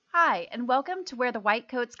Hi, and welcome to Where the White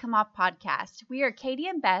Coats Come Off podcast. We are Katie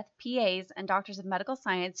and Beth, PAs and doctors of medical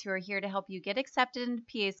science, who are here to help you get accepted into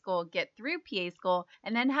PA school, get through PA school,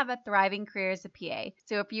 and then have a thriving career as a PA.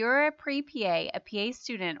 So if you're a pre-PA, a PA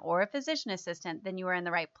student, or a physician assistant, then you are in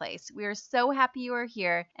the right place. We are so happy you are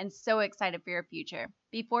here and so excited for your future.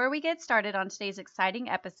 Before we get started on today's exciting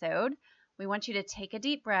episode, we want you to take a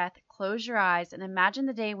deep breath, close your eyes, and imagine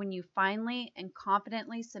the day when you finally and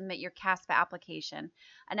confidently submit your CASPA application,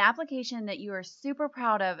 an application that you are super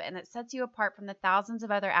proud of and that sets you apart from the thousands of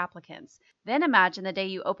other applicants. Then imagine the day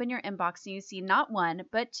you open your inbox and you see not one,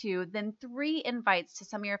 but two, then three invites to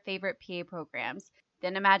some of your favorite PA programs.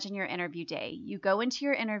 Then imagine your interview day. You go into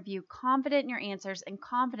your interview confident in your answers and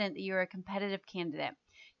confident that you are a competitive candidate.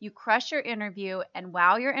 You crush your interview and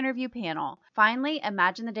wow your interview panel. Finally,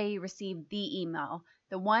 imagine the day you receive the email,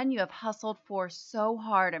 the one you have hustled for so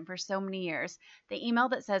hard and for so many years, the email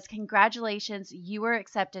that says, "Congratulations, you were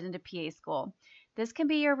accepted into PA school." This can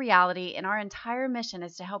be your reality, and our entire mission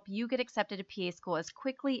is to help you get accepted to PA school as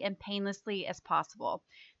quickly and painlessly as possible.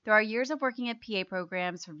 Through our years of working at PA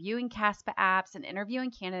programs, reviewing CASPA apps, and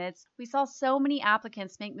interviewing candidates, we saw so many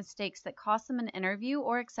applicants make mistakes that cost them an interview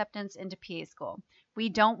or acceptance into PA school. We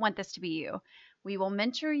don't want this to be you. We will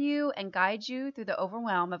mentor you and guide you through the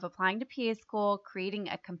overwhelm of applying to PA school, creating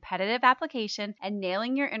a competitive application, and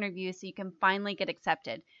nailing your interview so you can finally get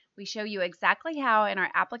accepted. We show you exactly how in our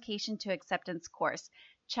application to acceptance course.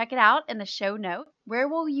 Check it out in the show note. Where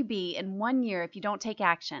will you be in 1 year if you don't take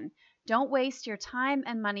action? Don't waste your time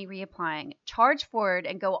and money reapplying. Charge forward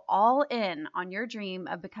and go all in on your dream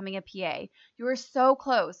of becoming a PA. You are so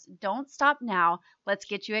close. Don't stop now. Let's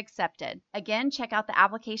get you accepted. Again, check out the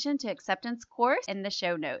application to acceptance course in the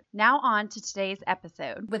show note. Now on to today's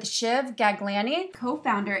episode with Shiv Gaglani,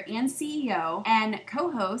 co-founder and CEO and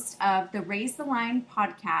co-host of the Raise the Line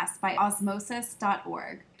podcast by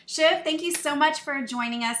osmosis.org. Shiv, thank you so much for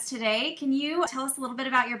joining us today. Can you tell us a little bit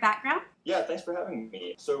about your background? Yeah, thanks for having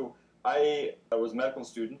me. So I was a medical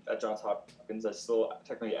student at Johns Hopkins. I still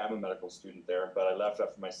technically am a medical student there, but I left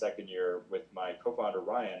after my second year with my co-founder,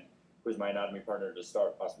 Ryan, who was my anatomy partner, to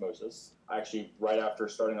start Osmosis. Actually, right after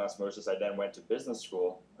starting Osmosis, I then went to business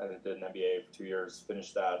school. I did an MBA for 2 years,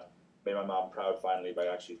 finished that, made my mom proud finally by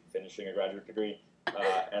actually finishing a graduate degree,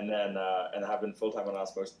 and have been full-time on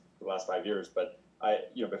Osmosis for the last 5 years. But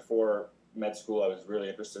before med school, I was really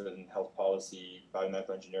interested in health policy,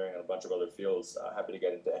 biomedical engineering, and a bunch of other fields. Happy to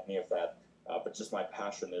get into any of that. But just my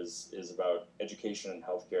passion is about education and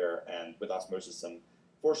healthcare, and with Osmosis, I'm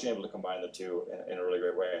fortunately able to combine the two in a really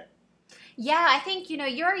great way. Yeah, I think,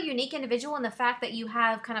 you're a unique individual in the fact that you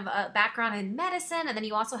have kind of a background in medicine, and then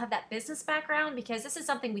you also have that business background, because this is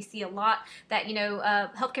something we see a lot that,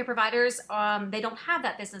 healthcare providers, they don't have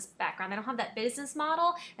that business background. They don't have that business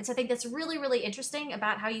model. And so I think that's really, really interesting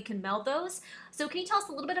about how you can meld those. So can you tell us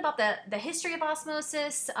a little bit about the history of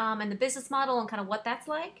Osmosis and the business model and kind of what that's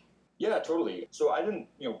like? Yeah, totally. So I didn't,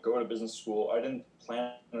 go to business school. I didn't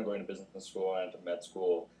plan on going to business school. I went to med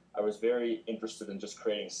school. I was very interested in just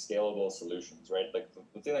creating scalable solutions, right? Like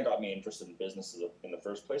the thing that got me interested in businesses in the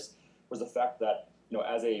first place was the fact that,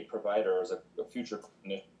 as a provider, as a future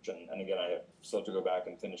clinician, and again, I still have to go back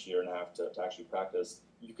and finish a year and a half to actually practice,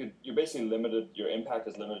 you're basically limited, your impact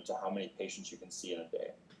is limited to how many patients you can see in a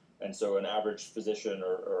day. And so an average physician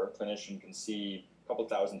or a clinician can see a couple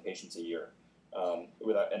thousand patients a year,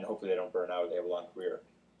 and hopefully they don't burn out, they have a long career.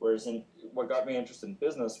 Whereas what got me interested in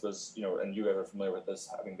business was, and you guys are familiar with this,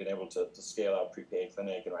 having been able to scale out pre-PA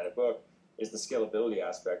clinic and write a book, is the scalability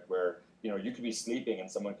aspect where, you could be sleeping and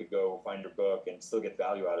someone could go find your book and still get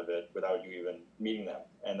value out of it without you even meeting them.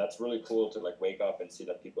 And that's really cool to wake up and see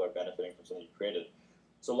that people are benefiting from something you created.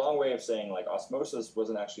 So a long way of saying Osmosis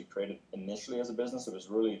wasn't actually created initially as a business. It was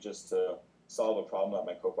really just to solve a problem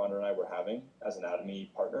that my co-founder and I were having as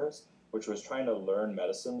anatomy partners, which was trying to learn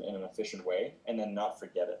medicine in an efficient way and then not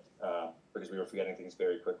forget it, because we were forgetting things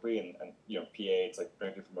very quickly. And PA, it's like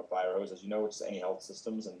drinking from a fire hose, as you know, it's any health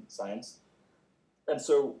systems and science. And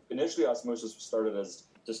so initially Osmosis started as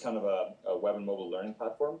just kind of a web and mobile learning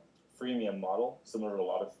platform, freemium model, similar to a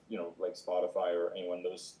lot of, like Spotify or any one of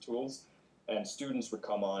those tools. And students would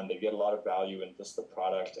come on, they'd get a lot of value in just the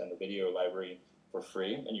product and the video library for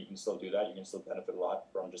free. And you can still do that. You can still benefit a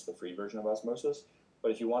lot from just the free version of Osmosis.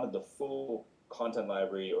 But if you wanted the full content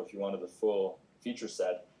library, or if you wanted the full feature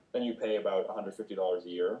set, then you pay about $150 a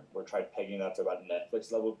year. We tried pegging that to about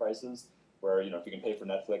Netflix level prices, where, if you can pay for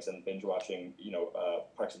Netflix and binge watching,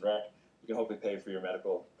 Parks and Rec, you can hopefully pay for your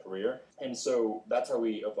medical career. And so that's how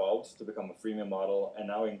we evolved to become a freemium model. And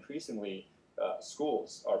now increasingly,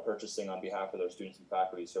 schools are purchasing on behalf of their students and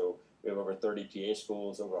faculty. So We have over 30 PA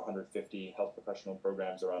schools, over 150 health professional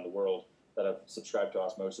programs around the world that have subscribed to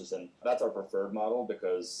Osmosis, and that's our preferred model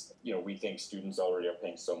because we think students already are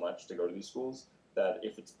paying so much to go to these schools that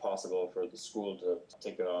if it's possible for the school to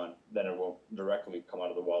take it on, then it won't directly come out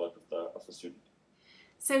of the wallet of the student.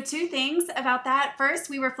 So 2 things about that. First,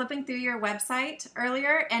 we were flipping through your website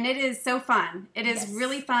earlier, and it is so fun. It is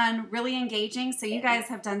really fun, really engaging. So you guys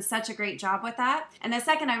have done such a great job with that. And the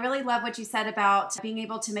second, I really love what you said about being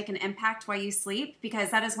able to make an impact while you sleep,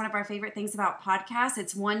 because that is one of our favorite things about podcasts.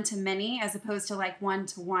 It's one to many as opposed to like one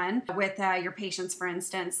to one with your patients, for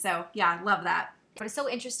instance. So yeah, I love that. But it's so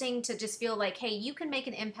interesting to just feel like, hey, you can make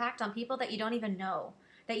an impact on people that you don't even know,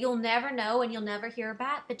 that you'll never know and you'll never hear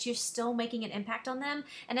about, but you're still making an impact on them.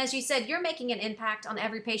 And as you said, you're making an impact on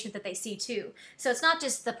every patient that they see too. So it's not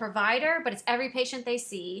just the provider, but it's every patient they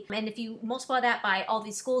see. And if you multiply that by all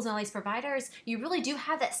these schools and all these providers, you really do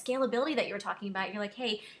have that scalability that you were talking about. You're like,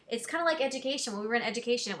 hey, it's kind of like education. When we were in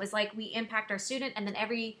education, it was like we impact our student and then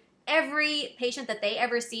every patient that they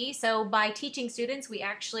ever see. So by teaching students, we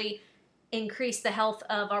actually increase the health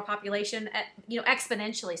of our population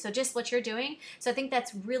exponentially. So just what you're doing. So I think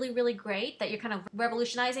that's really, really great that you're kind of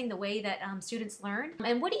revolutionizing the way that students learn.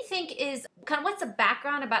 And what do you think is what's the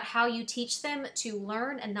background about how you teach them to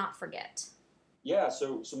learn and not forget? Yeah,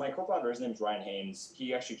 so my co-founder, his name is Ryan Haynes.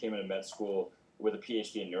 He actually came into med school with a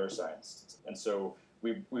PhD in neuroscience. And so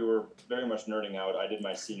we were very much nerding out. I did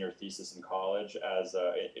my senior thesis in college as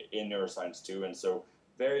in neuroscience too. And so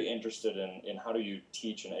very interested in how do you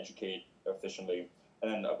teach and educate efficiently,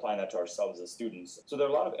 and then applying that to ourselves as students. So there are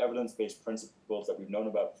a lot of evidence-based principles that we've known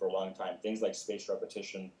about for a long time, things like spaced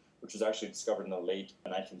repetition, which was actually discovered in the late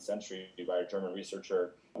 19th century by a German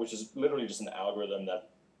researcher, which is literally just an algorithm that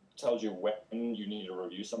tells you when you need to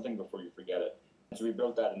review something before you forget it. And so we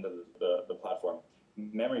built that into the platform.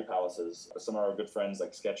 Memory palaces, some of our good friends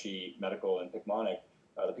like Sketchy Medical and Picmonic,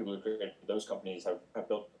 the people who created those companies have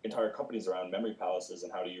built entire companies around memory palaces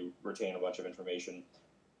and how do you retain a bunch of information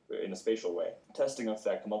in a spatial way. Testing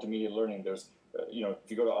effect, multimedia learning, there's,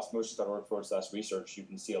 if you go to osmosis.org/research, you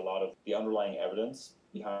can see a lot of the underlying evidence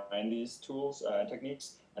behind these tools and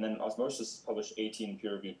techniques. And then Osmosis published 18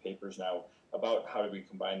 peer-reviewed papers now about how do we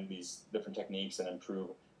combine these different techniques and improve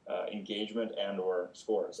engagement and or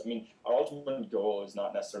scores. I mean, our ultimate goal is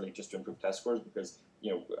not necessarily just to improve test scores because,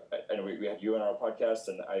 I know we had you on our podcast,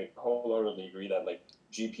 and I wholeheartedly agree that like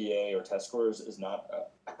GPA or test scores is not,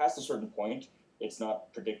 past a certain point, it's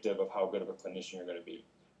not predictive of how good of a clinician you're going to be.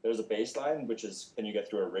 There's a baseline, which is can you get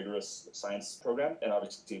through a rigorous science program, and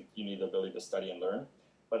obviously you need the ability to study and learn.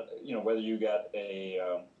 But whether you get a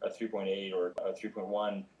 3.8 or a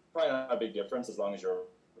 3.1, probably not a big difference as long as you're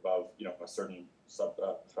above a certain sub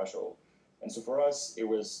threshold. And so for us, it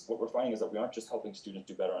was what we're finding is that we aren't just helping students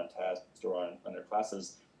do better on tests or on their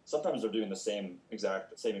classes. Sometimes they're doing the same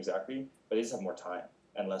exactly, but they just have more time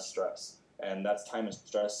and less stress. And that's time and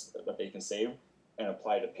stress that they can save and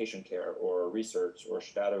apply to patient care or research or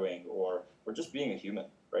shadowing or just being a human,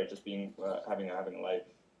 right? Just being having a life.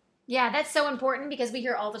 Yeah, that's so important because we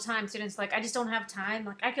hear all the time students like, I just don't have time.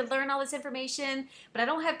 Like, I could learn all this information, but I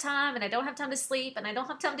don't have time, and I don't have time to sleep, and I don't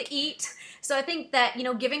have time to eat. So I think that,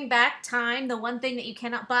 giving back time, the one thing that you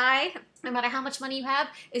cannot buy, no matter how much money you have,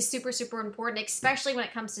 is super, super important, especially when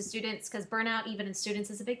it comes to students, because burnout, even in students,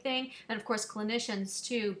 is a big thing. And of course, clinicians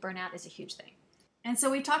too, burnout is a huge thing. And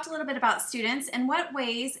so we've talked a little bit about students. In what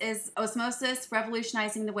ways is Osmosis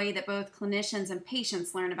revolutionizing the way that both clinicians and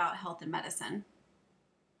patients learn about health and medicine?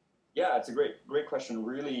 Yeah, it's a great question.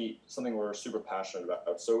 Really something we're super passionate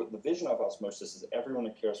about. So the vision of Osmosis is everyone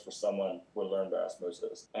who cares for someone will learn by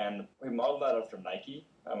osmosis. And we modeled that after Nike.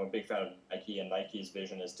 I'm a big fan of Nike, and Nike's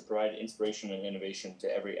vision is to provide inspiration and innovation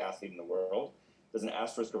to every athlete in the world. There's an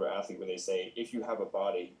asterisk over athlete where they say, if you have a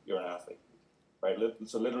body, you're an athlete. Right?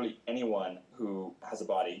 So literally anyone who has a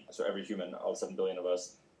body, so every human, all 7 billion of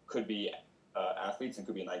us, could be athletes and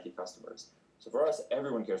could be Nike customers. So for us,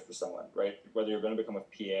 everyone cares for someone, right? Whether you're going to become a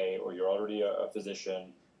PA or you're already a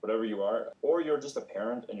physician, whatever you are, or you're just a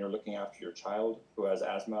parent and you're looking after your child who has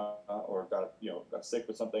asthma or got sick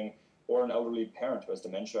with something, or an elderly parent who has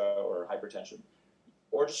dementia or hypertension,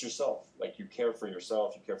 or just yourself, like you care for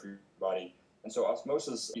yourself, you care for your body. And so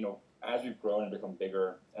Osmosis, as we've grown and become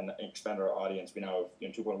bigger and expand our audience, we now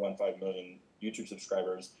have 2.15 million YouTube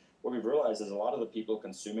subscribers. What we've realized is a lot of the people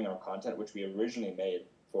consuming our content, which we originally made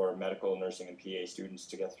for medical, nursing, and PA students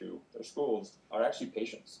to get through their schools, are actually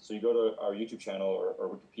patients. So you go to our YouTube channel or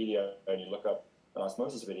Wikipedia and you look up an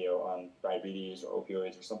Osmosis video on diabetes or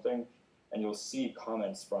opioids or something, and you'll see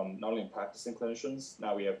comments from not only practicing clinicians,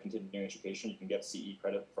 now we have continuing education, you can get CE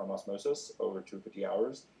credit from Osmosis over 250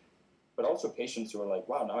 hours, but also patients who are like,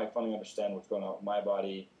 wow, now I finally understand what's going on with my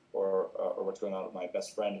body, or what's going on with my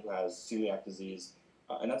best friend who has celiac disease.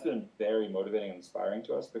 And that's been very motivating and inspiring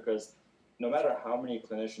to us, because no matter how many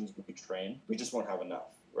clinicians we train, we just won't have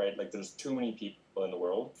enough, right? Like there's too many people in the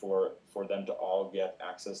world for them to all get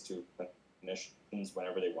access to clinicians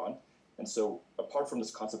whenever they want. And so apart from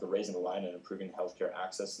this concept of raising the line and improving healthcare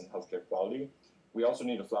access and healthcare quality, we also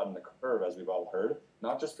need to flatten the curve, as we've all heard,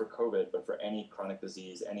 not just for COVID, but for any chronic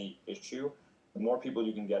disease, any issue. The more people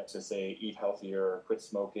you can get to, say, eat healthier, quit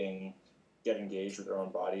smoking, get engaged with their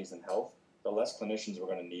own bodies and health, the less clinicians we're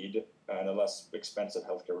going to need and the less expensive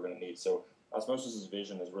healthcare we're going to need. So Osmosis'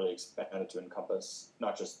 vision is really expanded to encompass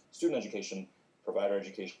not just student education, provider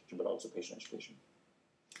education, but also patient education.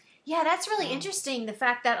 Yeah, that's really interesting. The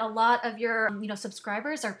fact that a lot of your,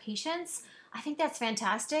 subscribers are patients. I think that's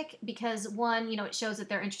fantastic because one, it shows that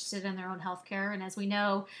they're interested in their own healthcare, and as we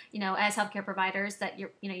know, as healthcare providers, that your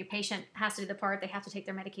patient has to do the part. They have to take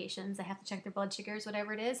their medications, they have to check their blood sugars,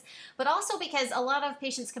 whatever it is. But also because a lot of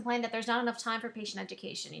patients complain that there's not enough time for patient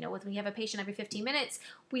education. When we have a patient every 15 minutes,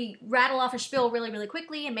 we rattle off a spiel really, really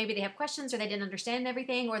quickly, and maybe they have questions or they didn't understand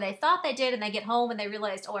everything, or they thought they did, and they get home and they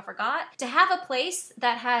realized, oh, I forgot. To have a place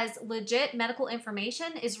that has legit medical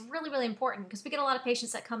information is really, really important, because we get a lot of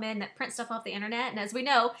patients that come in that print stuff off the internet, and as we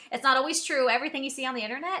know, it's not always true, everything you see on the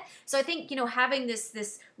internet. So I think having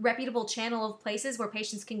this reputable channel of places where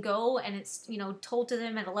patients can go and it's told to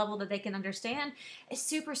them at a level that they can understand is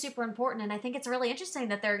super, super important. And I think it's really interesting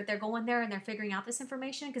that they're going there and they're figuring out this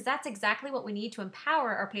information, because that's exactly what we need to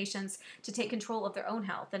empower our patients to take control of their own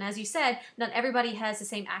health. And as you said, not everybody has the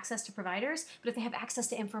same access to providers, but if they have access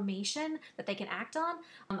to information that they can act on,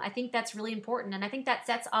 I think that's really important. And I think that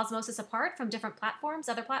sets Osmosis apart from different platforms,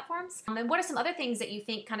 other platforms. And what are some other things that you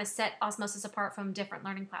think kind of set Osmosis apart from different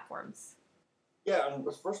learning platforms? Yeah, and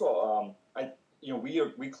first of all,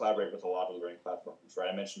 we collaborate with a lot of learning platforms, right?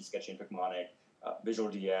 I mentioned Sketchy and Picmonic, Visual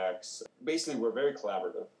DX. Basically, we're very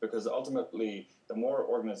collaborative because ultimately, the more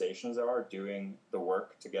organizations there are doing the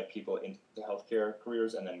work to get people into healthcare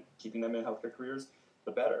careers and then keeping them in healthcare careers,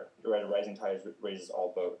 the better, right? A rising tide raises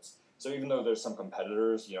all boats. So even though there's some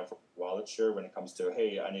competitors, for wallet share when it comes to,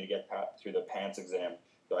 hey, I need to get through the PANCE exam,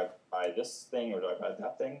 do I buy this thing or do I buy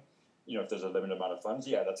that thing? If there's a limited amount of funds,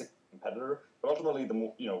 yeah, that's a competitor. But ultimately,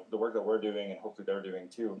 the work that we're doing and hopefully they're doing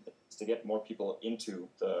too is to get more people into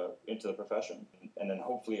the profession, and then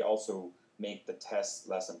hopefully also make the tests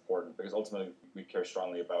less important, because ultimately we care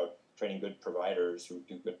strongly about training good providers who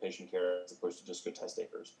do good patient care as opposed to just good test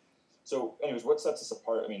takers. So, anyways, what sets us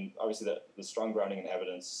apart? I mean, obviously the strong grounding in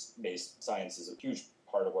evidence-based science is a huge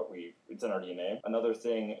part of it's in our DNA. Another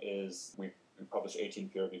thing is we published 18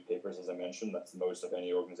 peer-reviewed papers, as I mentioned. That's the most of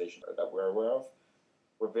any organization that we're aware of.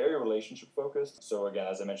 We're very relationship-focused. So again,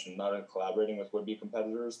 as I mentioned, not only collaborating with would-be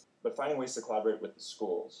competitors, but finding ways to collaborate with the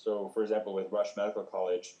schools. So for example, with Rush Medical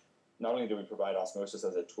College, not only do we provide Osmosis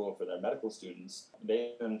as a tool for their medical students,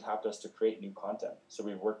 they then tapped us to create new content. So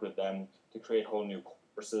we've worked with them to create whole new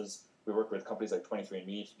courses. We work with companies like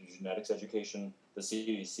 23andMe to do genetics education, the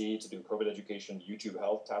CDC to do COVID education, YouTube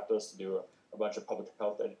Health tapped us to do a bunch of public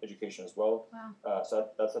health education as well. Wow. So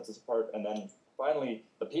that sets us apart. And then finally,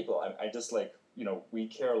 the people. I just we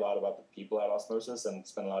care a lot about the people at Osmosis and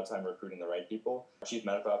spend a lot of time recruiting the right people. Our Chief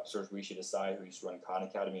Medical Officer is Rishi Desai, who used to run Khan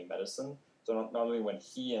Academy of Medicine. So not only when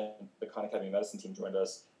he and the Khan Academy of Medicine team joined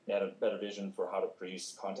us, they had a better vision for how to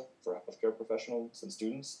produce content for healthcare professionals and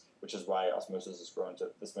students, which is why Osmosis has grown to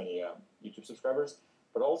this many YouTube subscribers.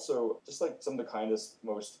 But also, just like some of the kindest,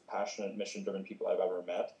 most passionate, mission-driven people I've ever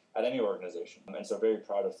met at any organization. And so very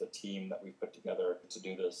proud of the team that we've put together to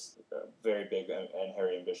do this very big and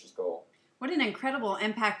hairy, ambitious goal. What an incredible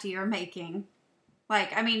impact you're making.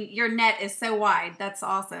 Your net is so wide. That's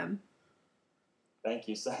awesome. Thank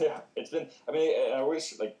you. So yeah, it's been, I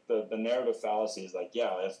wish the narrative fallacy is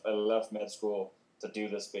I left med school to do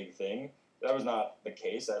this big thing. That was not the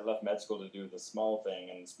case. I left med school to do the small thing,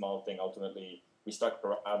 and the small thing ultimately, we stuck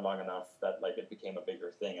around long enough that it became a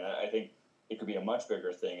bigger thing. And I think it could be a much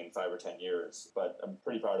bigger thing in 5 or 10 years, but I'm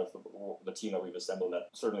pretty proud of the team that we've assembled, that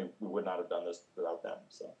certainly we would not have done this without them.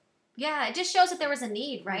 So. Yeah, it just shows that there was a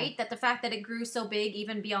need, right? That the fact that it grew so big,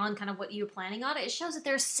 even beyond kind of what you were planning on, it shows that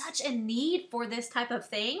there's such a need for this type of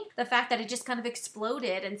thing. The fact that it just kind of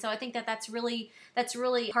exploded. And so I think that that's really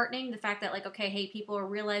heartening. The fact that hey, people are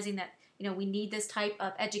realizing that, we need this type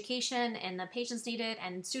of education, and the patients need it,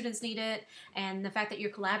 and students need it. And the fact that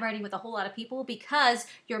you're collaborating with a whole lot of people, because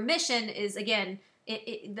your mission is, again,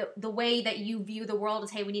 the way that you view the world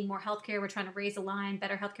is, hey, we need more healthcare. We're trying to raise the line,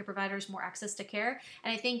 better healthcare providers, more access to care.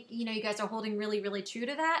 And I think, you guys are holding really, really true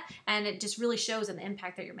to that. And it just really shows in the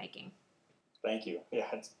impact that you're making. Thank you. Yeah,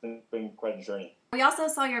 it's been quite a journey. We also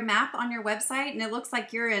saw your map on your website, and it looks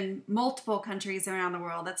like you're in multiple countries around the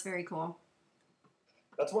world. That's very cool.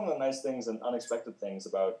 That's one of the nice things and unexpected things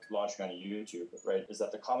about launching on YouTube, right? Is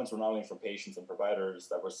that the comments were not only from patients and providers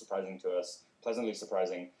that was surprising to us, pleasantly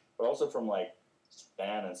surprising, but also from like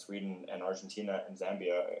Japan and Sweden and Argentina and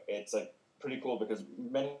Zambia. It's like pretty cool because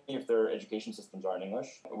many of their education systems are in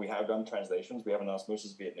English. We have done translations. We have an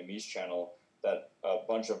Osmosis Vietnamese channel that a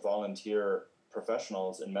bunch of volunteer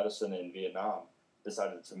professionals in medicine in Vietnam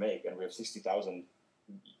decided to make, and we have 60,000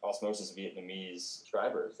 Osmosis Vietnamese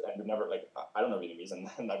subscribers, and we've never, like, I don't know Vietnamese,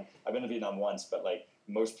 and I've been to Vietnam once, but like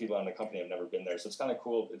most people in the company have never been there, so it's kind of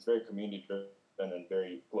cool. It's very community driven and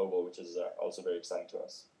very global, which is also very exciting to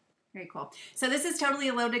us. Very cool. So this is totally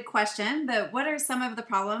a loaded question, but what are some of the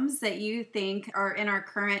problems that you think are in our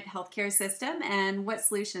current healthcare system, and what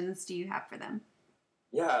solutions do you have for them?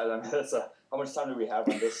 Yeah, I mean, how much time do we have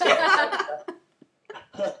on this?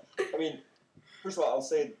 I mean, first of all, I'll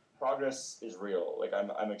say progress is real. Like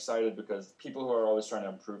I'm excited because people who are always trying to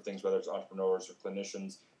improve things, whether it's entrepreneurs or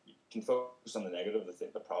clinicians, can focus on the negative,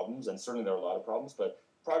 the problems, and certainly there are a lot of problems, but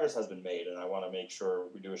progress has been made, and I want to make sure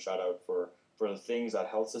we do a shout out for the things that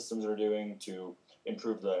health systems are doing to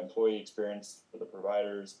improve the employee experience, for the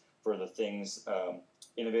providers, for the things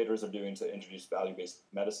innovators are doing to introduce value-based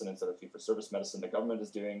medicine instead of fee-for-service medicine, the government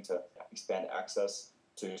is doing to expand access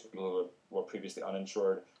to people who were previously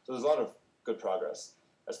uninsured. So there's a lot of good progress.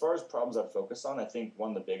 As far as problems I'd focus on, I think one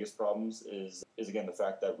of the biggest problems is again the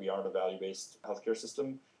fact that we aren't a value-based healthcare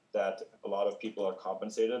system, that a lot of people are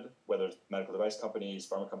compensated, whether it's medical device companies,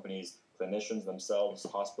 pharma companies, clinicians themselves,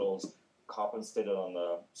 hospitals, compensated on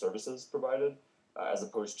the services provided as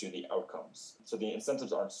opposed to the outcomes. So the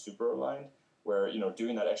incentives aren't super aligned, where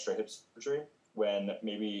doing that extra hip surgery when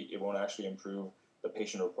maybe it won't actually improve the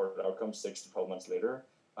patient-reported outcomes 6 to 12 months later,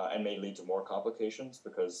 and may lead to more complications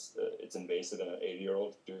because it's invasive, and an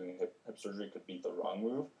 80-year-old doing hip surgery could be the wrong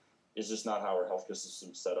move, is just not how our healthcare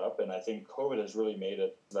system is set up. And I think COVID has really made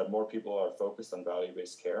it that more people are focused on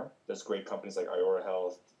value-based care. There's great companies like Iora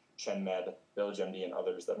Health, ChenMed, VillageMD, and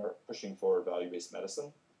others that are pushing forward value-based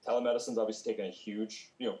medicine. Telemedicine's obviously taken a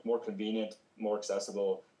huge, more convenient, more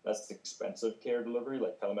accessible, less expensive care delivery.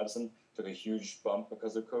 Like telemedicine took a huge bump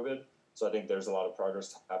because of COVID. So I think there's a lot of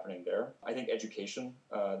progress happening there. I think education,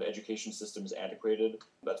 the education system is antiquated.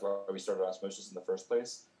 That's why we started Osmosis in the first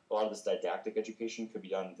place. A lot of this didactic education could be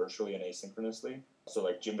done virtually and asynchronously. So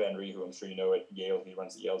like Jim Van Ree, who I'm sure you know at Yale, he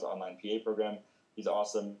runs Yale's online PA program. He's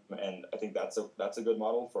awesome, and I think that's a good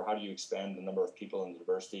model for how do you expand the number of people and the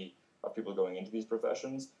diversity of people going into these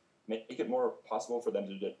professions. Make it more possible for them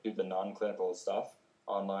to do the non-clinical stuff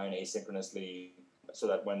online asynchronously, so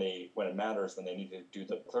that when it matters, when they need to do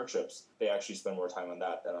the clerkships, they actually spend more time on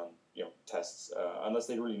that than on tests, unless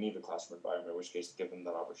they really need the classroom environment, in which case give them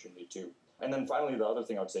that opportunity too. And then finally, the other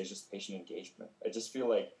thing I would say is just patient engagement. I just feel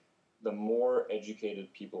like the more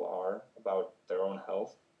educated people are about their own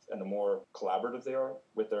health, and the more collaborative they are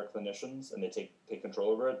with their clinicians, and they take control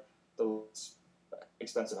over it, the less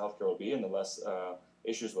expensive healthcare will be, and the less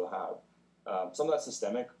issues we'll have. Some of that's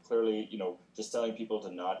systemic. Clearly, just telling people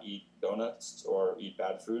to not eat donuts or eat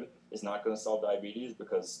bad food is not going to solve diabetes,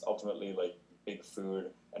 because ultimately, like, big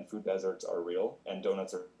food and food deserts are real, and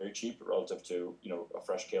donuts are very cheap relative to a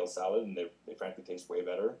fresh kale salad, and they frankly taste way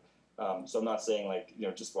better. So I'm not saying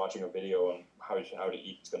just watching a video on how to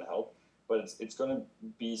eat is going to help, but it's going to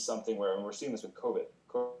be something where, and we're seeing this with COVID.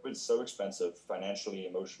 COVID is so expensive financially,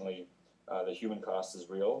 emotionally. The human cost is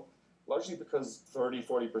real, largely because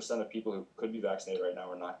 30-40% of people who could be vaccinated right now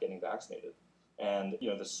are not getting vaccinated. And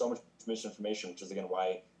there's so much misinformation, which is again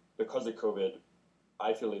why, because of COVID,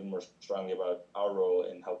 I feel even more strongly about our role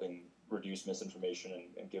in helping reduce misinformation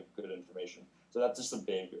and give good information. So that's just a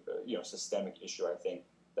big systemic issue, I think,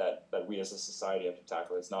 that we as a society have to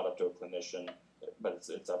tackle. It's not up to a clinician, but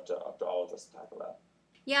it's up to all of us to tackle that.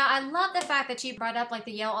 Yeah, I love the fact that you brought up like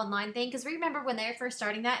the Yale Online thing, because remember when they were first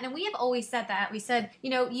starting that, and we have always said that. We said,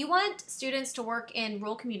 you want students to work in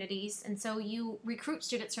rural communities, and so you recruit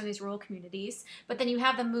students from these rural communities, but then you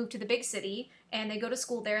have them move to the big city, and they go to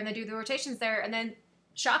school there, and they do the rotations there, and then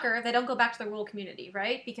shocker, they don't go back to the rural community,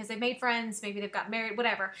 right? Because they've made friends, maybe they've got married,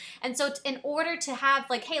 whatever. And so in order to have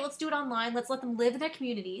like, hey, let's do it online, let's let them live in their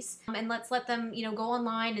communities, and let's let them, go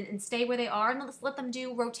online and stay where they are, and let's let them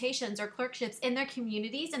do rotations or clerkships in their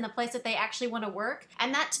communities in the place that they actually want to work.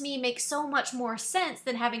 And that to me makes so much more sense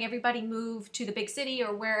than having everybody move to the big city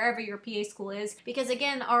or wherever your PA school is. Because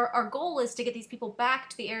again, our goal is to get these people back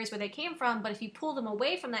to the areas where they came from, but if you pull them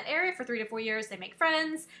away from that area for 3 to 4 years, they make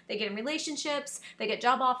friends, they get in relationships, they get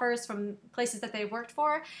get job offers from places that they've worked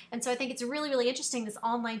for. And so I think it's really, really interesting, this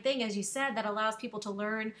online thing, as you said, that allows people to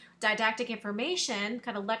learn didactic information,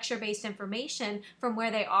 kind of lecture-based information from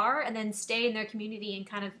where they are, and then stay in their community and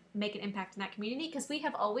kind of make an impact in that community, because we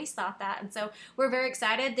have always thought that. And so we're very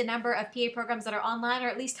excited. The number of PA programs that are online, or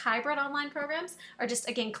at least hybrid online programs, are just,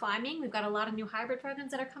 again, climbing. We've got a lot of new hybrid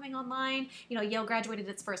programs that are coming online. Yale graduated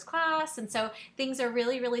its first class, and so things are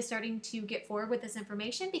really, really starting to get forward with this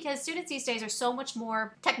information, because students these days are so much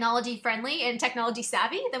more technology friendly and technology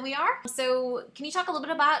savvy than we are. So can you talk a little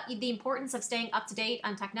bit about the importance of staying up to date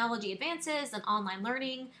on technology advances and online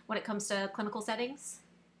learning when it comes to clinical settings?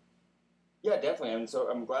 Yeah, definitely. And so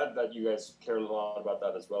I'm glad that you guys care a lot about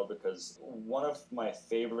that as well, because one of my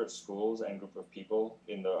favorite schools and group of people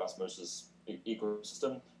in the Osmosis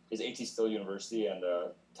ecosystem is A.T. Still University, and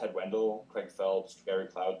Ted Wendell, Craig Phelps, Gary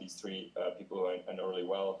Cloud, these three people who I know really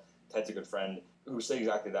well. Ted's a good friend, who say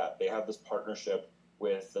exactly that. They have this partnership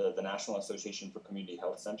with the National Association for Community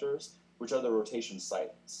Health Centers, which are the rotation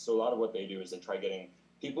sites. So a lot of what they do is they try getting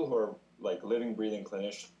people who are like living, breathing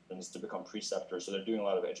clinicians to become preceptors. So they're doing a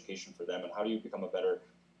lot of education for them. And how do you become a better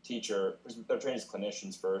teacher? They're trained as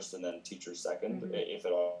clinicians first and then teachers second, if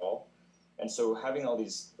at all. And so having all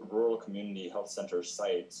these rural community health center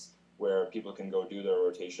sites where people can go do their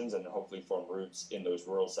rotations and hopefully form roots in those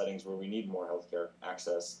rural settings where we need more healthcare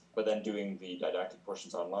access, but then doing the didactic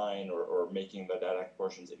portions online, or making the didactic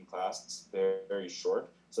portions in class very, very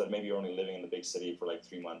short, so that maybe you're only living in the big city for like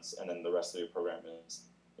 3 months and then the rest of your program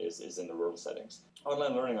is in the rural settings.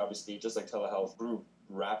 Online learning, obviously, just like telehealth, grew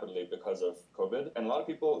rapidly because of COVID. And a lot of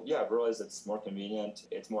people, realize it's more convenient,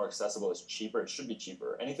 it's more accessible, it's cheaper, it should be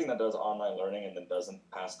cheaper. Anything that does online learning and then doesn't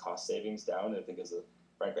pass cost savings down, I think is a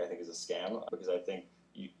scam, because I think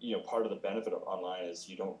part of the benefit of online is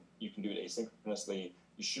you can do it asynchronously.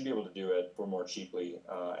 You should be able to do it for more cheaply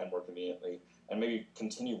and more conveniently, and maybe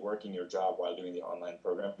continue working your job while doing the online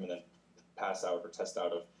program, and then pass out or test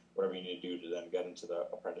out of whatever you need to do to then get into the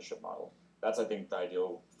apprenticeship model. That's, I think, the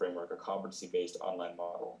ideal framework, a competency-based online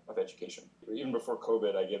model of education. Even before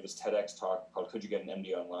COVID, I gave this TEDx talk called "Could You Get an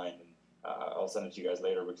MD Online?" And I'll send it to you guys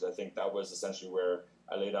later, because I think that was essentially where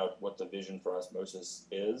I laid out what the vision for Osmosis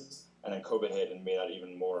is, and then COVID hit and made that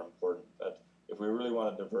even more important. That if we really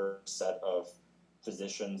want a diverse set of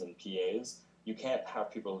physicians and PAs, you can't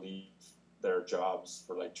have people leave their jobs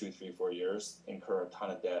for like 2, 3, 4 years, incur a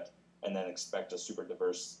ton of debt, and then expect a super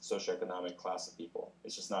diverse socioeconomic class of people.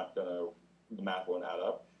 It's just not the math won't add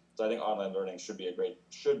up. So I think online learning should be a great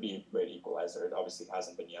equalizer. It obviously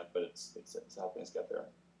hasn't been yet, but it's helping us get there.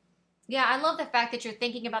 Yeah, I love the fact that you're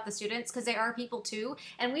thinking about the students, because they are people too.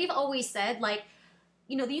 And we've always said, like,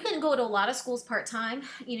 you can go to a lot of schools part-time.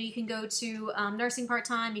 You can go to nursing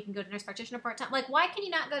part-time. You can go to nurse practitioner part-time. Like, why can you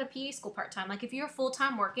not go to PA school part-time? Like, if you're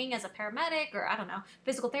full-time working as a paramedic, or, I don't know,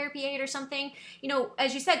 physical therapy aide or something,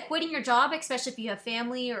 as you said, quitting your job, especially if you have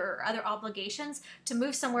family or other obligations, to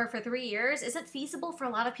move somewhere for 3 years isn't feasible for a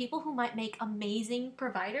lot of people who might make amazing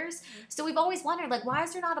providers. So we've always wondered, like, why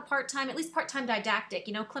is there not a part-time, at least part-time didactic?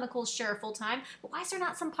 Clinicals, sure, full-time, but why is there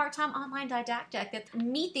not some part-time online didactic that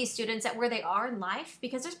meet these students at where they are in life?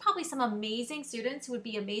 Because there's probably some amazing students who would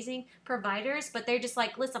be amazing providers, but they're just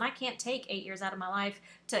like, listen, I can't take 8 years out of my life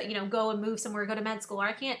to, go and move somewhere, go to med school, or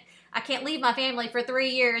I can't leave my family for 3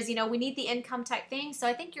 years. We need the income type thing. So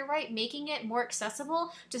I think you're right. Making it more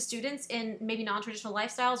accessible to students in maybe non-traditional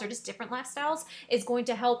lifestyles or just different lifestyles is going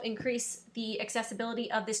to help increase the accessibility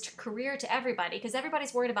of this career to everybody, because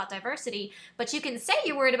everybody's worried about diversity, but you can say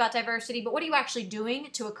you're worried about diversity, but what are you actually doing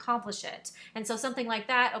to accomplish it? And so something like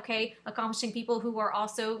that, okay, accomplishing people who are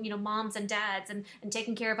also, moms and dads and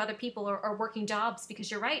taking care of other people, or working jobs, because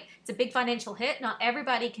you're right, it's a big financial hit. Not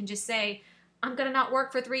everybody can just say, I'm going to not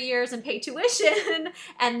work for 3 years and pay tuition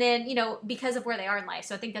and then, because of where they are in life.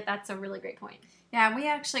 So I think that that's a really great point. Yeah, we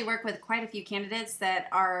actually work with quite a few candidates that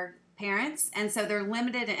are parents, and so they're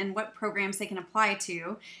limited in what programs they can apply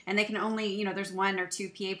to, and they can only, there's 1 or 2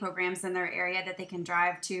 PA programs in their area that they can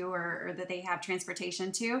drive to, or that they have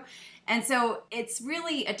transportation to. And so it's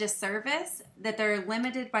really a disservice that they're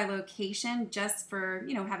limited by location just for,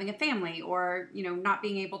 having a family, or, not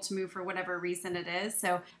being able to move for whatever reason it is.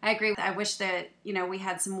 So I agree. I wish that, we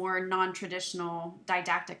had some more non-traditional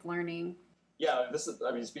didactic learning. Yeah,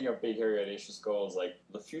 speaking of big, hairy, audacious goals, like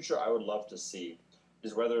the future I would love to see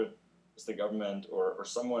is whether it's the government or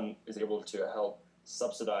someone is able to help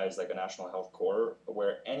subsidize like a national health corps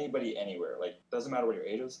where anybody anywhere, like doesn't matter what your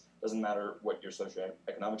age is, doesn't matter what your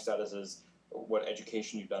socioeconomic status is, what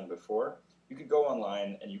education you've done before, you could go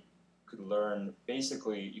online and you could learn,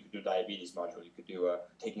 basically, you could do a diabetes module, you could do a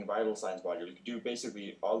taking vital signs module, you could do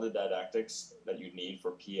basically all the didactics that you need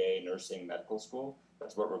for PA, nursing, medical school.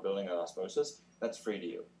 That's what we're building at Osmosis. That's free to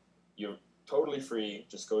you. You're totally free.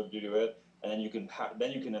 Just go do it, and then you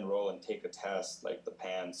can enroll and take a test like the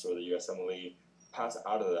PANCE or the USMLE, pass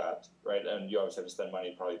out of that, right? And you obviously have to spend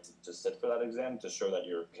money probably to sit for that exam to show that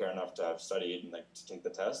you're care enough to have studied and like to take the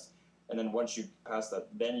test. And then once you pass that,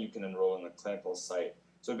 then you can enroll in the clinical site.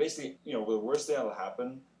 So basically, the worst thing that'll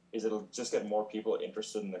happen is it'll just get more people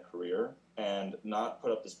interested in the career and not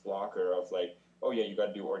put up this blocker of like, oh yeah, you got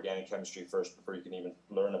to do organic chemistry first before you can even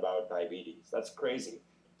learn about diabetes. That's crazy.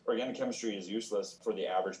 Organic chemistry is useless for the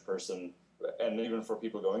average person, and even for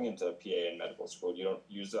people going into PA and medical school, you don't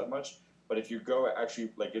use that much. But if you go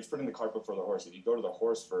it's putting the cart before the horse. If you go to the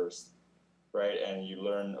horse first, right, and you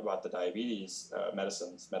learn about the diabetes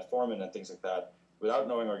medicines, metformin and things like that, without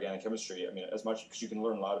knowing organic chemistry, as much, because you can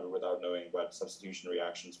learn a lot of it without knowing about substitution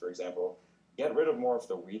reactions, for example, get rid of more of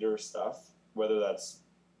the weeder stuff, whether that's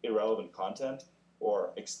irrelevant content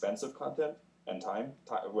or expensive content and time,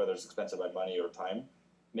 whether it's expensive by money or time.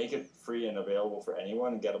 Make it free and available for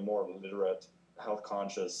anyone and get a more literate,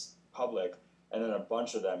 health-conscious public. And then a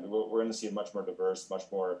bunch of them, we're going to see a much more diverse, much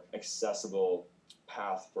more accessible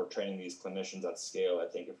path for training these clinicians at scale, I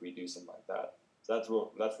think, if we do something like that. So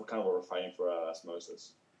that's what we're fighting for at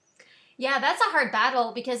Osmosis. Yeah, that's a hard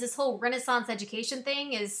battle because this whole Renaissance education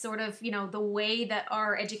thing is sort of, the way that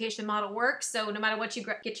our education model works. So no matter what you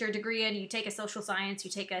get your degree in, you take a social science,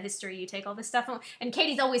 you take a history, you take all this stuff. And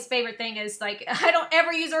Katie's always favorite thing is like, I don't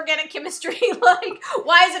ever use organic chemistry. Like,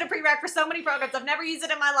 why is it a prereq for so many programs? I've never used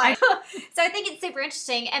it in my life. So I think it's super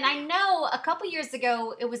interesting. And I know a couple years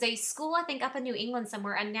ago, it was a school, I think up in New England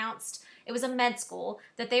somewhere, announced, it was a med school,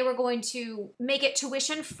 that they were going to make it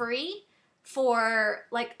tuition free for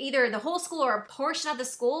like either the whole school or a portion of the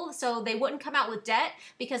school, so they wouldn't come out with debt,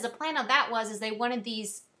 because the plan of that is they wanted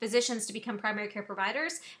these physicians to become primary care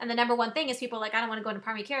providers. And the number one thing is people are like, I don't want to go into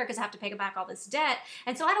primary care because I have to pay back all this debt.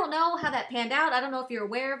 And so I don't know how that panned out. I don't know if you're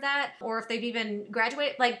aware of that or if they've even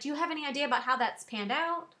graduated. Like, do you have any idea about how that's panned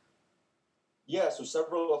out? Yeah, so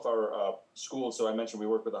several of our schools, so I mentioned we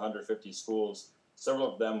work with 150 schools.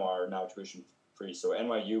 Several of them are now tuition free. So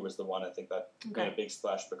NYU was the one, I think, that made a big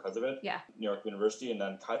splash because of it. Yeah. New York University, and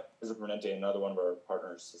then Kaiser Permanente, another one of our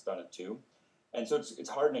partners, has done it too. And so it's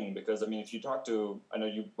heartening because, if you talk to, I know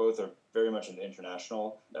you both are very much into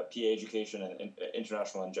international PA education and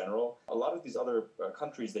international in general. A lot of these other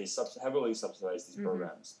countries, they heavily subsidize these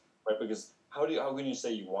programs, right? Because how can you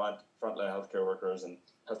say you want frontline healthcare workers and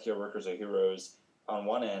healthcare workers are heroes on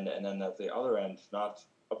one end, and then at the other end, not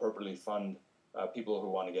appropriately fund people who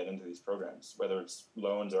want to get into these programs, whether it's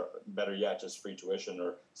loans or, better yet, just free tuition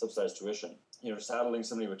or subsidized tuition. Saddling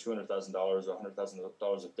somebody with $200,000 or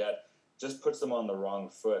 $100,000 of debt just puts them on the wrong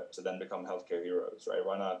foot to then become healthcare heroes, right?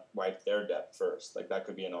 Why not wipe their debt first? Like, that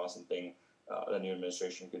could be an awesome thing the new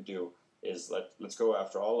administration could do, is let's go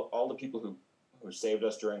after all the people who saved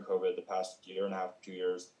us during COVID the past year and a half, 2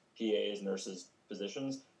 years, PAs, nurses,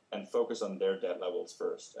 physicians, and focus on their debt levels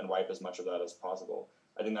first and wipe as much of that as possible.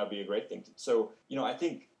 I think that would be a great thing. So, I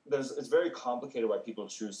think it's very complicated why people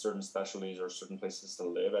choose certain specialties or certain places to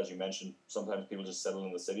live. As you mentioned, sometimes people just settle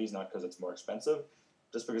in the cities, not because it's more expensive,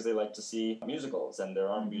 just because they like to see musicals, and there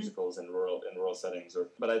are musicals in rural settings.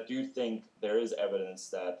 But I do think there is evidence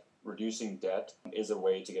that reducing debt is a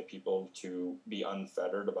way to get people to be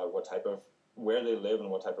unfettered about where they live and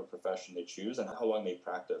what type of profession they choose and how long they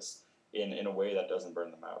practice in a way that doesn't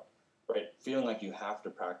burn them out, right? Feeling like you have to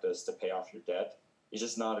practice to pay off your debt is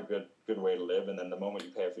just not a good way to live. And then the moment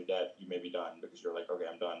you pay off your debt, you may be done because you're like, okay,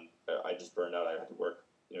 I'm done. I just burned out. I had to work,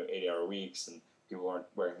 80-hour weeks, and people aren't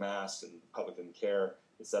wearing masks, and the public didn't care,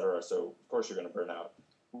 etc. So of course you're going to burn out.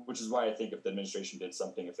 Which is why I think if the administration did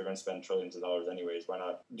something, if they're going to spend trillions of dollars anyways, why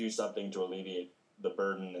not do something to alleviate the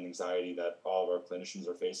burden and anxiety that all of our clinicians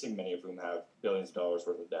are facing, many of whom have billions of dollars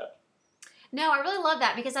worth of debt. No, I really love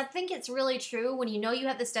that because I think it's really true. When you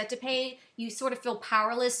have this debt to pay, you sort of feel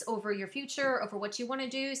powerless over your future, over what you want to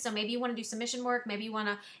do. So maybe you want to do some mission work. Maybe you want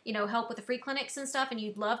to, help with the free clinics and stuff, and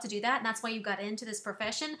you'd love to do that. And that's why you got into this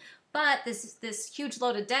profession. But this huge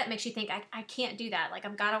load of debt makes you think, I can't do that. Like,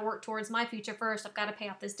 I've got to work towards my future first. I've got to pay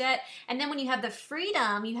off this debt. And then when you have the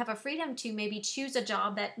freedom, you have a freedom to maybe choose a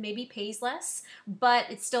job that maybe pays less, but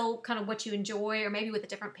it's still kind of what you enjoy, or maybe with a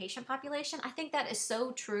different patient population. I think that is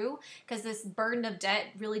so true because this burden of debt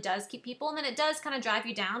really does keep people. And then it does kind of drive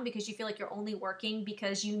you down because you feel like you're only working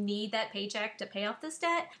because you need that paycheck to pay off this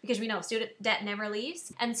debt, because we know student debt never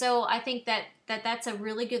leaves. And so I think that's a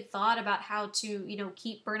really good thought about how to,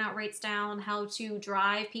 keep burnout rates down, how to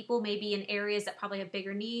drive people maybe in areas that probably have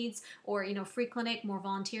bigger needs, or, free clinic, more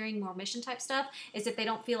volunteering, more mission type stuff, is if they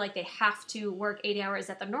don't feel like they have to work 80 hours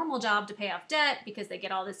at their normal job to pay off debt because they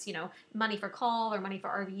get all this, money for call or money for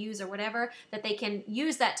RVUs or whatever, that they can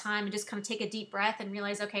use that time and just kind of take a deep breath and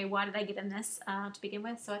realize, okay, why did I get in this to begin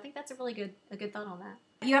with? So I think that's a really good thought on that.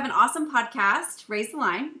 You have an awesome podcast, Raise the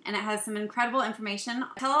Line, and it has some incredible information.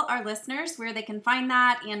 Tell our listeners where they can find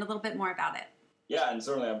that and a little bit more about it. Yeah, and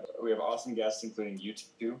certainly we have awesome guests, including you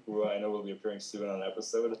two, who I know will be appearing soon on an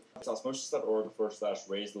episode. It's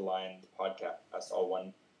osmosis.org/Raise the Line podcast. That's all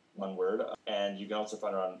one word. And you can also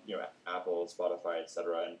find it on Apple, Spotify,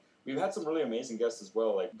 etc. And we've had some really amazing guests as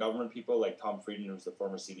well, like government people like Tom Frieden, who's the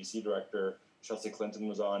former CDC director. Chelsea Clinton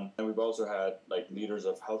was on. And we've also had leaders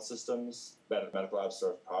of health systems, Medical Labs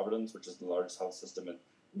of Providence, which is the largest health system in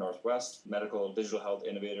Northwest, medical digital health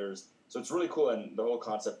innovators. So it's really cool. And the whole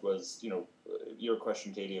concept was, your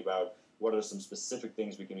question, Katie, about what are some specific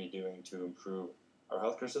things we can be doing to improve our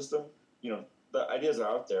healthcare system. The ideas are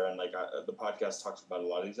out there, and the podcast talks about a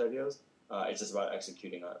lot of these ideas. It's just about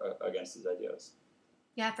executing against these ideas.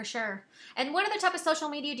 Yeah, for sure. And what other type of social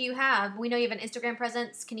media do you have? We know you have an Instagram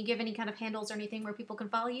presence. Can you give any kind of handles or anything where people can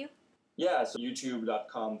follow you? Yeah, so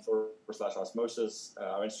youtube.com/osmosis.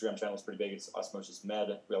 Our Instagram channel is pretty big. It's Osmosis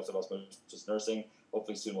Med. We also have Osmosis Nursing.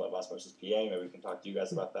 Hopefully soon we'll have Osmosis PA. Maybe we can talk to you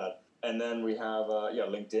guys about that. And then we have,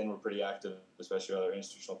 LinkedIn. We're pretty active, especially with other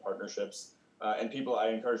institutional partnerships. I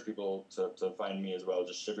encourage people to find me as well.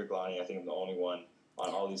 Just Shiv Gaglani. I think I'm the only one on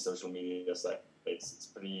all these social media sites. It's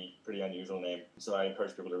pretty unusual name. So I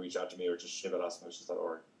encourage people to reach out to me or just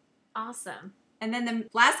shiv@osmosis.org. Awesome. And then the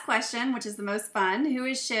last question, which is the most fun, who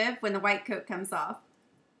is Shiv when the white coat comes off?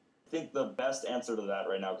 I think the best answer to that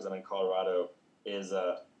right now, because I'm in Colorado, is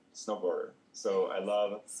a snowboarder. So I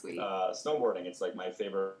love snowboarding. It's my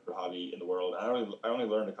favorite hobby in the world. I only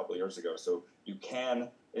learned a couple of years ago. So you can,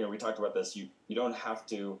 we talked about this, you don't have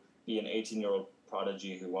to be an 18-year-old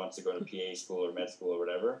prodigy who wants to go to PA school or med school or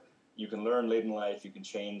whatever. You can learn late in life. You can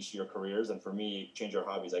change your careers. And for me, change your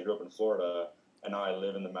hobbies. I grew up in Florida, and now I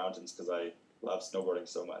live in the mountains because I love snowboarding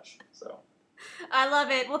so much. So I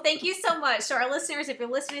love it. Well, thank you so much. So our listeners, if you're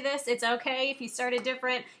listening to this, it's okay if you started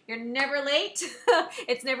different. You're never late.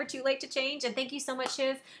 It's never too late to change. And thank you so much,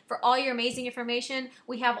 Shiv, for all your amazing information.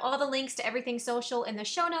 We have all the links to everything social in the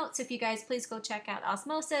show notes. If you guys please go check out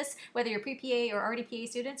Osmosis, whether you're pre-PA or already PA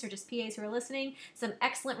students or just PAs who are listening, some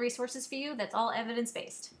excellent resources for you. That's all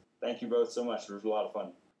evidence-based. Thank you both so much. It was a lot of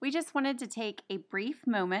fun. We just wanted to take a brief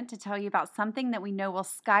moment to tell you about something that we know will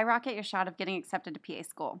skyrocket your shot of getting accepted to PA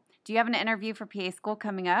school. Do you have an interview for PA school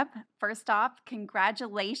coming up? First off,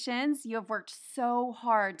 congratulations. You have worked so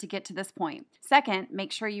hard to get to this point. Second,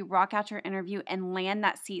 make sure you rock out your interview and land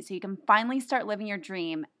that seat so you can finally start living your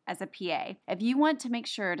dream as a PA. If you want to make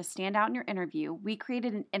sure to stand out in your interview, we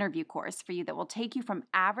created an interview course for you that will take you from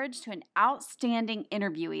average to an outstanding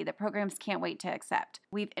interviewee that programs can't wait to accept.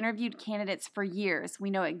 We've interviewed candidates for years. We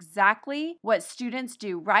know exactly what students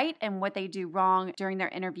do right and what they do wrong during their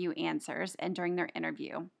interview answers and during their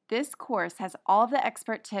interview. This course has all of the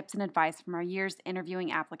expert tips and advice from our years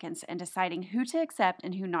interviewing applicants and deciding who to accept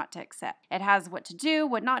and who not to accept. It has what to do,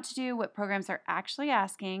 what not to do, what programs are actually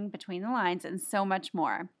asking between the lines, and so much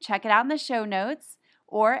more. Check it out in the show notes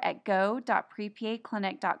or at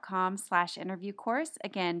go.prepaclinic.com/interview course.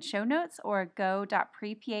 Again, show notes or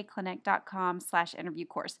go.prepaclinic.com/interview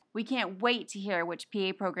course. We can't wait to hear which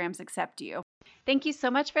PA programs accept you. Thank you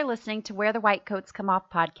so much for listening to Where the White Coats Come Off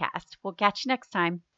podcast. We'll catch you next time.